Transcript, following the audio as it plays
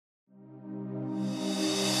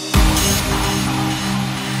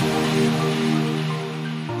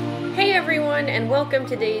everyone, and welcome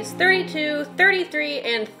to days 32, 33,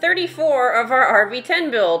 and 34 of our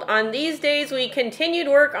RV-10 build. On these days, we continued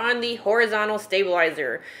work on the horizontal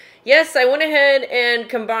stabilizer. Yes, I went ahead and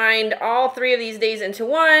combined all three of these days into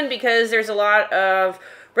one because there's a lot of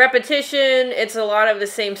repetition. It's a lot of the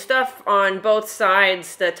same stuff on both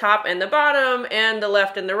sides, the top and the bottom, and the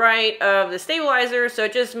left and the right of the stabilizer, so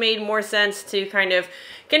it just made more sense to kind of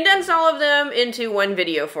condense all of them into one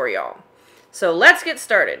video for y'all. So let's get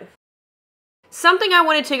started. Something I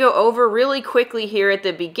wanted to go over really quickly here at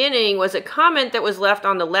the beginning was a comment that was left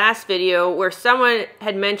on the last video where someone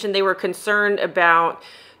had mentioned they were concerned about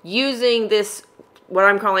using this, what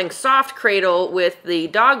I'm calling soft cradle, with the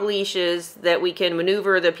dog leashes that we can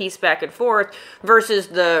maneuver the piece back and forth, versus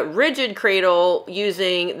the rigid cradle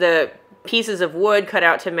using the pieces of wood cut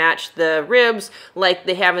out to match the ribs like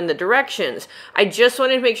they have in the directions. I just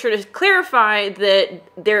wanted to make sure to clarify that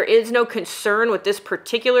there is no concern with this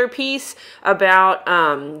particular piece about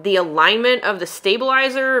the alignment of the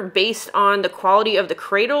stabilizer based on the quality of the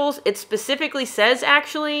cradles. It specifically says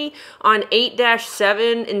actually on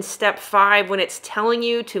 8-7 in step 5 when it's telling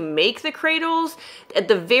you to make the cradles, at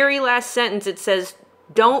the very last sentence it says,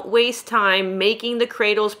 "Don't waste time making the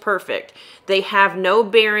cradles perfect. They have no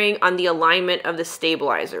bearing on the alignment of the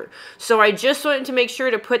stabilizer." So I just wanted to make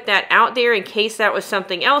sure to put that out there in case that was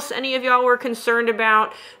something else any of y'all were concerned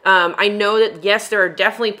about. I know that yes, there are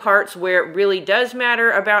definitely parts where it really does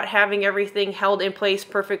matter about having everything held in place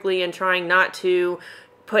perfectly and trying not to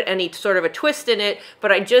put any sort of a twist in it, but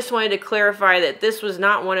I just wanted to clarify that this was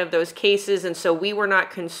not one of those cases, and so we were not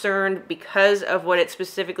concerned because of what it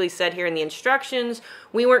specifically said here in the instructions.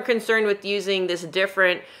 We weren't concerned with using this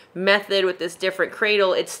different method with this different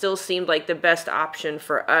cradle. It still seemed like the best option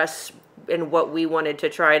for us and what we wanted to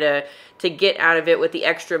try to get out of it with the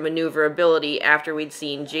extra maneuverability after we'd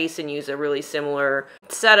seen Jason use a really similar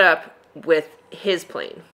setup with his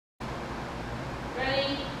plane.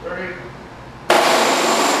 Ready? Ready.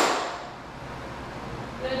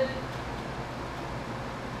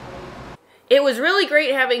 It was really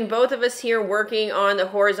great having both of us here working on the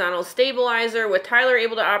horizontal stabilizer, with Tyler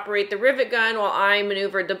able to operate the rivet gun while I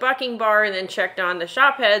maneuvered the bucking bar and then checked on the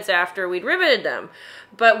shop heads after we'd riveted them.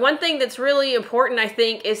 But one thing that's really important, I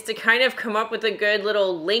think, is to kind of come up with a good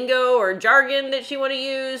little lingo or jargon that you want to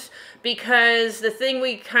use, because the thing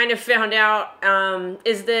we kind of found out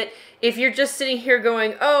is that if you're just sitting here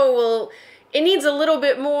going, oh, well, it needs a little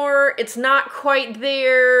bit more, it's not quite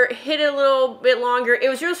there, hit it a little bit longer. It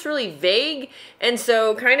was just really vague, and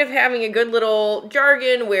so kind of having a good little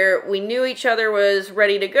jargon where we knew each other was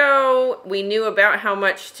ready to go, we knew about how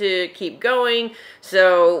much to keep going,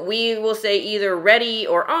 so we will say either ready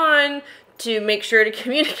or on to make sure to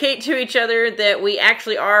communicate to each other that we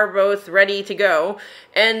actually are both ready to go.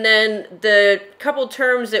 And then the couple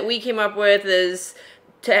terms that we came up with is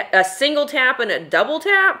a single tap and a double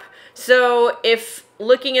tap. So if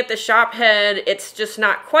looking at the shop head, it's just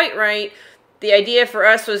not quite right, the idea for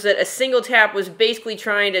us was that a single tap was basically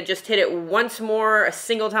trying to just hit it once more, a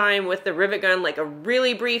single time with the rivet gun, like a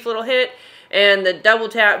really brief little hit, and the double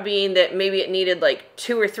tap being that maybe it needed like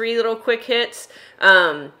 2 or 3 little quick hits.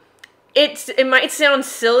 It might sound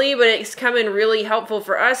silly, but it's come in really helpful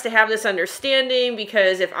for us to have this understanding,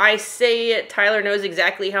 because if I say it, Tyler knows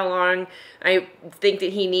exactly how long I think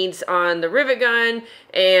that he needs on the rivet gun,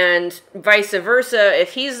 and vice versa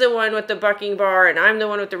if he's the one with the bucking bar and I'm the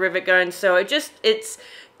one with the rivet gun. So it's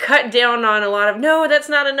cut down on a lot of, no, that's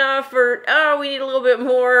not enough, or, oh, we need a little bit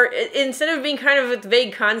more. Instead of being kind of with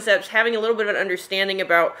vague concepts, having a little bit of an understanding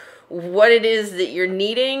about what it is that you're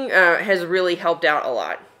needing has really helped out a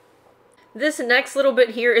lot. This next little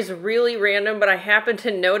bit here is really random, but I happened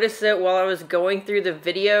to notice it while I was going through the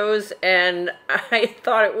videos, and I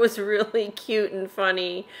thought it was really cute and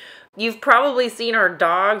funny. You've probably seen our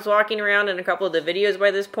dogs walking around in a couple of the videos by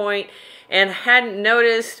this point, and hadn't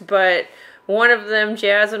noticed, but one of them,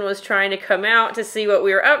 Jasmine, was trying to come out to see what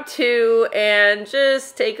we were up to, and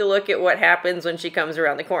just take a look at what happens when she comes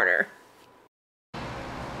around the corner.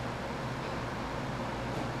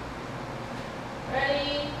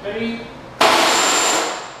 Ready? Ready.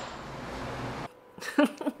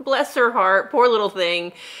 Bless her heart, poor little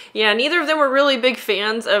thing. Yeah, neither of them were really big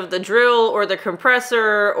fans of the drill or the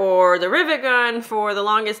compressor or the rivet gun for the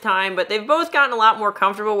longest time, but they've both gotten a lot more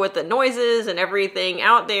comfortable with the noises and everything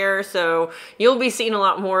out there, so you'll be seeing a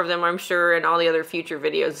lot more of them, I'm sure, in all the other future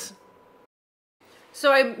videos.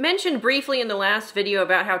 So I mentioned briefly in the last video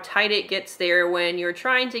about how tight it gets there when you're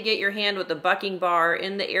trying to get your hand with the bucking bar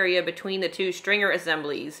in the area between the 2 stringer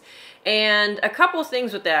assemblies. And a couple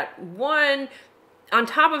things with that. One, on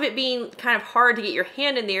top of it being kind of hard to get your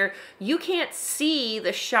hand in there, you can't see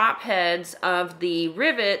the shop heads of the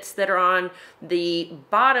rivets that are on the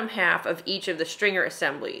bottom half of each of the stringer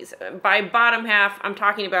assemblies. By bottom half, I'm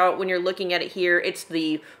talking about, when you're looking at it here, it's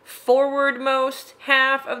the forwardmost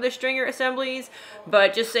half of the stringer assemblies,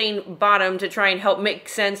 but just saying bottom to try and help make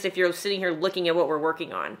sense if you're sitting here looking at what we're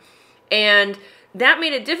working on. And that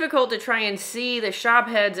made it difficult to try and see the shop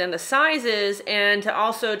heads and the sizes, and to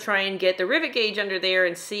also try and get the rivet gauge under there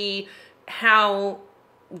and see how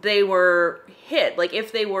they were hit, like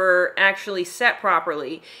if they were actually set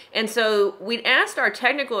properly. And so we'd asked our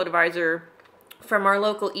technical advisor from our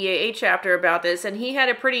local EAA chapter about this, and he had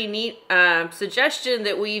a pretty neat suggestion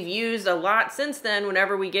that we've used a lot since then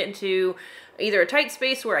whenever we get into either a tight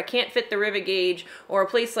space where I can't fit the rivet gauge, or a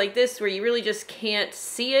place like this where you really just can't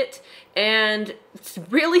see it. And it's a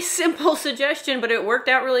really simple suggestion, but it worked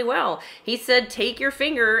out really well. He said, take your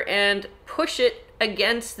finger and push it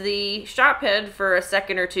against the shop head for a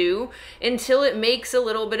second or two until it makes a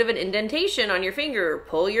little bit of an indentation on your finger.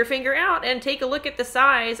 Pull your finger out and take a look at the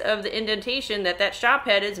size of the indentation that that shop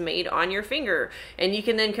head is made on your finger. And you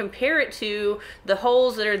can then compare it to the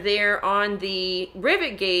holes that are there on the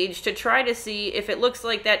rivet gauge to try to see if it looks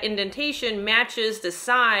like that indentation matches the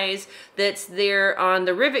size that's there on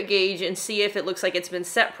the rivet gauge, and see if it looks like it's been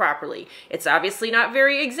set properly. It's obviously not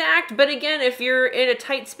very exact, but again, if you're in a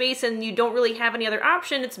tight space and you don't really have any other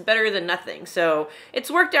option, it's better than nothing. So it's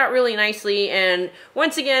worked out really nicely, and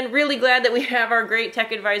once again, really glad that we have our great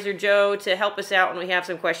tech advisor Joe to help us out when we have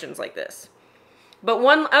some questions like this. But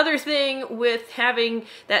one other thing with having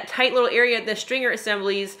that tight little area at the stringer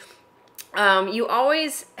assemblies, you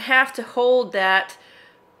always have to hold that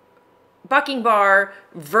bucking bar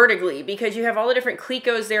vertically, because you have all the different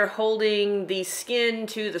clecos there holding the skin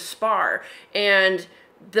to the spar. And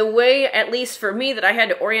the way, at least for me, that I had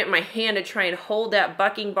to orient my hand to try and hold that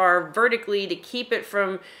bucking bar vertically to keep it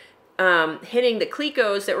from hitting the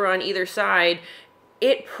clecos that were on either side,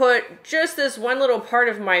 it put just this one little part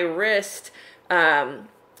of my wrist right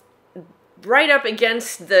up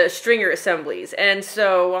against the stringer assemblies. And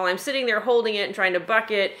so while I'm sitting there holding it and trying to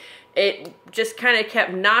buck it, it just kind of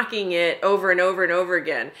kept knocking it over and over and over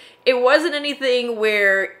again. It wasn't anything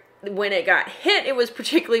where when it got hit it was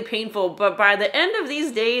particularly painful, but by the end of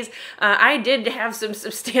these days, I did have some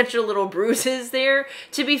substantial little bruises there.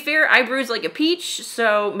 To be fair, I bruised like a peach,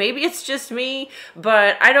 so maybe it's just me,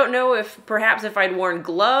 but I don't know if perhaps if I'd worn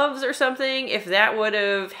gloves or something, if that would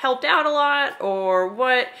have helped out a lot, or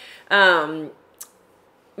what.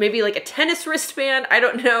 Maybe like a tennis wristband. I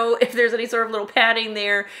don't know if there's any sort of little padding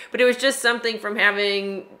there, but it was just something from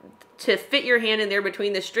having to fit your hand in there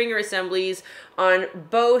between the stringer assemblies on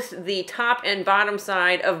both the top and bottom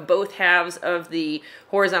side of both halves of the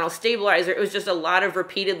horizontal stabilizer. It was just a lot of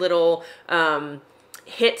repeated little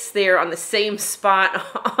hits there on the same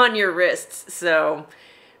spot on your wrists. So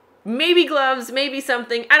maybe gloves, maybe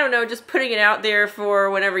something, I don't know, just putting it out there for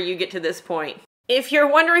whenever you get to this point. If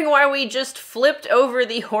you're wondering why we just flipped over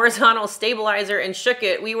the horizontal stabilizer and shook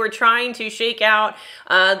it, we were trying to shake out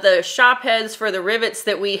the shop heads for the rivets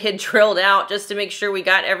that we had drilled out, just to make sure we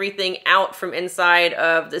got everything out from inside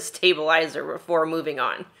of the stabilizer before moving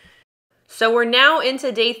on. So we're now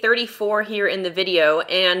into day 34 here in the video,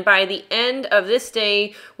 and by the end of this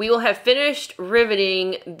day, we will have finished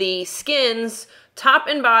riveting the skins top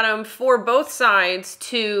and bottom for both sides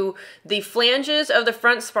to the flanges of the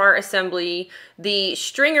front spar assembly, the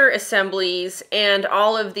stringer assemblies, and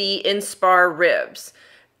all of the inspar ribs.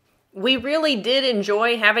 We really did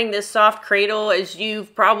enjoy having this soft cradle. As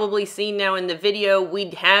you've probably seen now in the video, we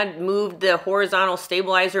had moved the horizontal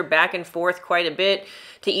stabilizer back and forth quite a bit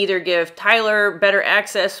to either give Tyler better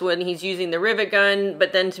access when he's using the rivet gun,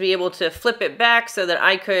 but then to be able to flip it back so that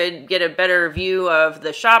I could get a better view of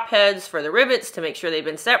the shop heads for the rivets to make sure they've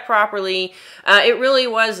been set properly. It really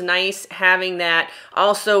was nice having that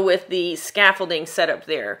also with the scaffolding set up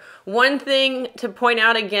there. One thing to point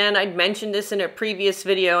out again, I'd mentioned this in a previous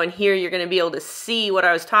video, and here you're going to be able to see what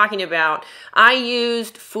I was talking about. I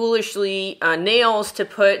used, foolishly, nails to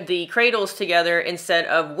put the cradles together instead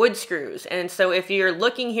of wood screws. And so if you're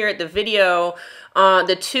looking here at the video,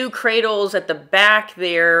 the two cradles at the back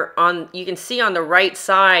there, you can see on the right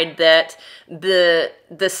side that the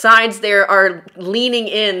sides there are leaning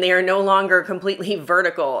in. They are no longer completely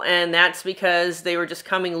vertical, and that's because they were just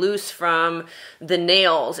coming loose from the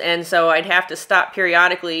nails, and so I'd have to stop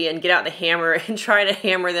periodically and get out the hammer and try to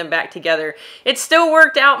hammer them back together. It still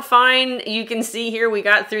worked out fine. You can see here we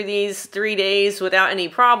got through these 3 days without any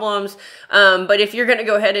problems, but if you're going to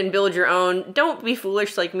go ahead and build your own, don't be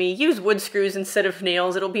foolish like me. Use wood screws instead set of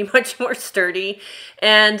nails. It'll be much more sturdy.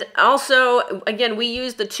 And also, again, we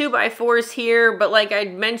use the 2x4s here, but like I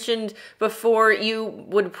mentioned before, you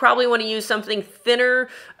would probably want to use something thinner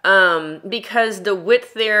because the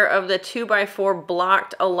width there of the 2x4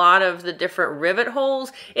 blocked a lot of the different rivet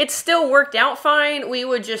holes. It still worked out fine. We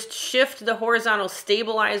would just shift the horizontal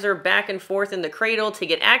stabilizer back and forth in the cradle to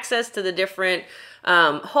get access to the different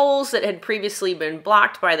holes that had previously been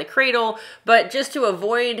blocked by the cradle. But just to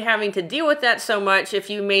avoid having to deal with that so much, if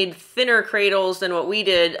you made thinner cradles than what we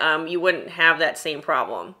did, you wouldn't have that same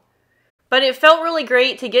problem. But it felt really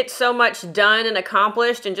great to get so much done and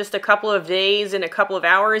accomplished in just a couple of days and a couple of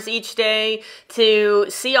hours each day, to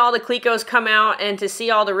see all the clecos come out and to see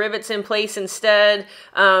all the rivets in place instead.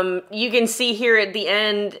 You can see here at the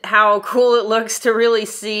end how cool it looks to really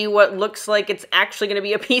see what looks like it's actually going to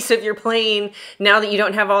be a piece of your plane now that you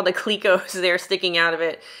don't have all the clecos there sticking out of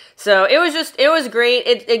it. So it was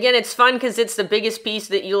great. Again, it's fun because it's the biggest piece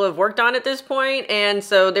that you'll have worked on at this point. And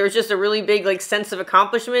so there's just a really big like sense of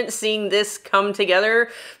accomplishment seeing this come together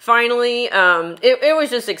finally. It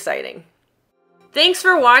was just exciting. Thanks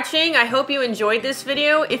for watching. I hope you enjoyed this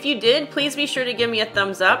video. If you did, please be sure to give me a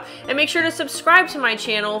thumbs up and make sure to subscribe to my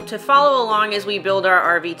channel to follow along as we build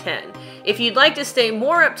our RV-10. If you'd like to stay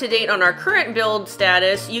more up to date on our current build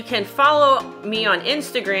status, you can follow me on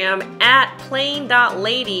Instagram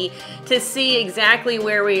 @plane.lady to see exactly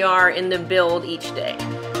where we are in the build each day.